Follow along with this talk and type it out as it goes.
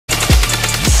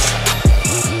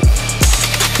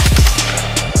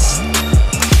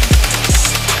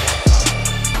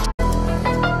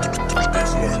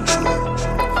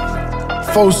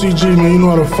4CG, man, you know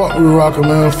how the fuck we rockin',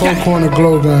 man. 4 corner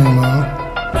glow game, man.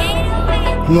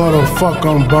 You know how the fuck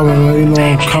I'm bumming, man. You know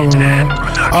I'm coming, man.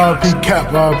 RP Cap,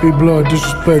 RP Blood,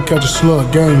 disrespect, catch a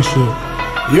slug, gang shit.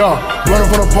 Yeah, running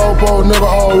from the po-po, nigga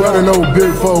already know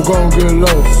big folk gon' get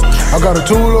low. I got a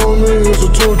tool on me, it's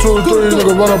a 223,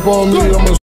 nigga run up on me, I'm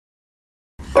a...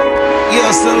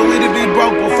 Yeah, so we done be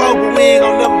broke before, but we ain't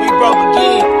gon' never be broke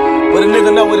again. But a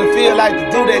nigga know what it feel like to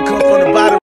do that, come from the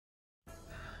bottom.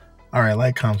 Alright,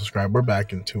 like, comment, subscribe, we're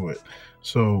back into it.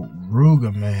 So,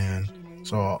 Rooga, man.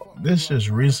 So, this just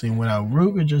recently went out.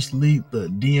 Rooga just leaked the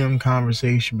DM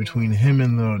conversation between him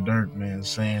and Lil Durk, man,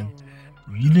 saying,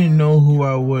 if you didn't know who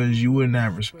I was, you wouldn't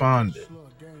have responded.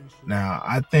 Now,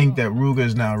 I think that Rooga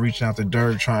is now reaching out to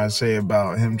Durk, trying to say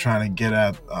about him trying to get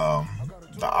at the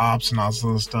ops and all this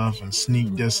other stuff and sneak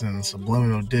dissing and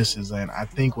subliminal disses. And I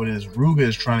think what is Rooga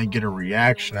is trying to get a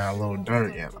reaction out of Lil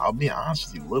Durk. And I'll be honest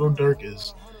with you, Lil Durk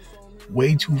is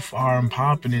way too far and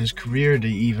popping in his career to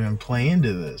even play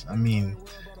into this. I mean,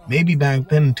 maybe back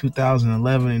then in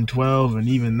 2011 and 12 and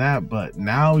even that, but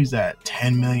now he's at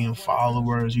 10 million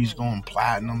followers. He's going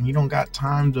platinum. He don't got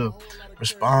time to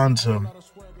respond to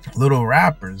little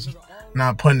rappers.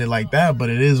 Not putting it like that, but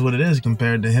it is what it is.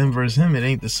 Compared to him versus him, it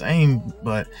ain't the same,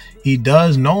 but he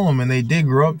does know him and they did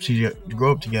grow up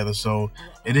together. So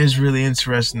it is really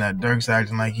interesting that Durk's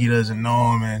acting like he doesn't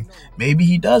know him, and maybe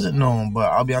he doesn't know him,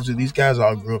 but I'll be honest with you, these guys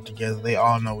all grew up together. They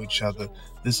all know each other.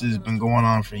 This has been going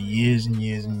on for years and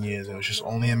years and years. It was just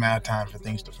only a matter of time for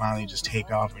things to finally just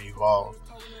take off and evolve.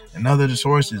 And other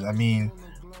sources, I mean,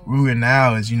 Rooga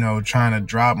now is, trying to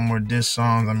drop more diss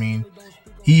songs. I mean,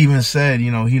 he even said, he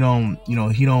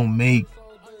don't make,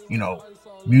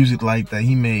 music like that.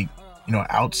 He make,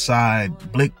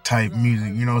 outside blick type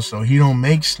music, so he don't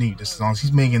make sneak diss songs.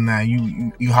 He's making that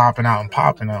you hopping out and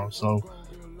popping out. So,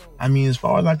 I mean, as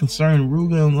far as I'm concerned,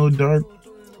 Rooga and Lil Durk,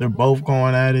 they're both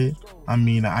going at it. I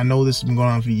mean, I know this has been going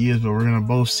on for years, but we're going to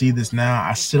both see this now.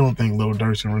 I still don't think Lil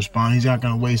Durk's going to respond. He's not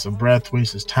going to waste a breath,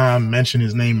 waste his time, mention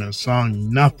his name in a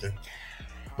song, nothing.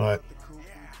 But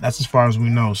that's as far as we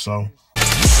know, so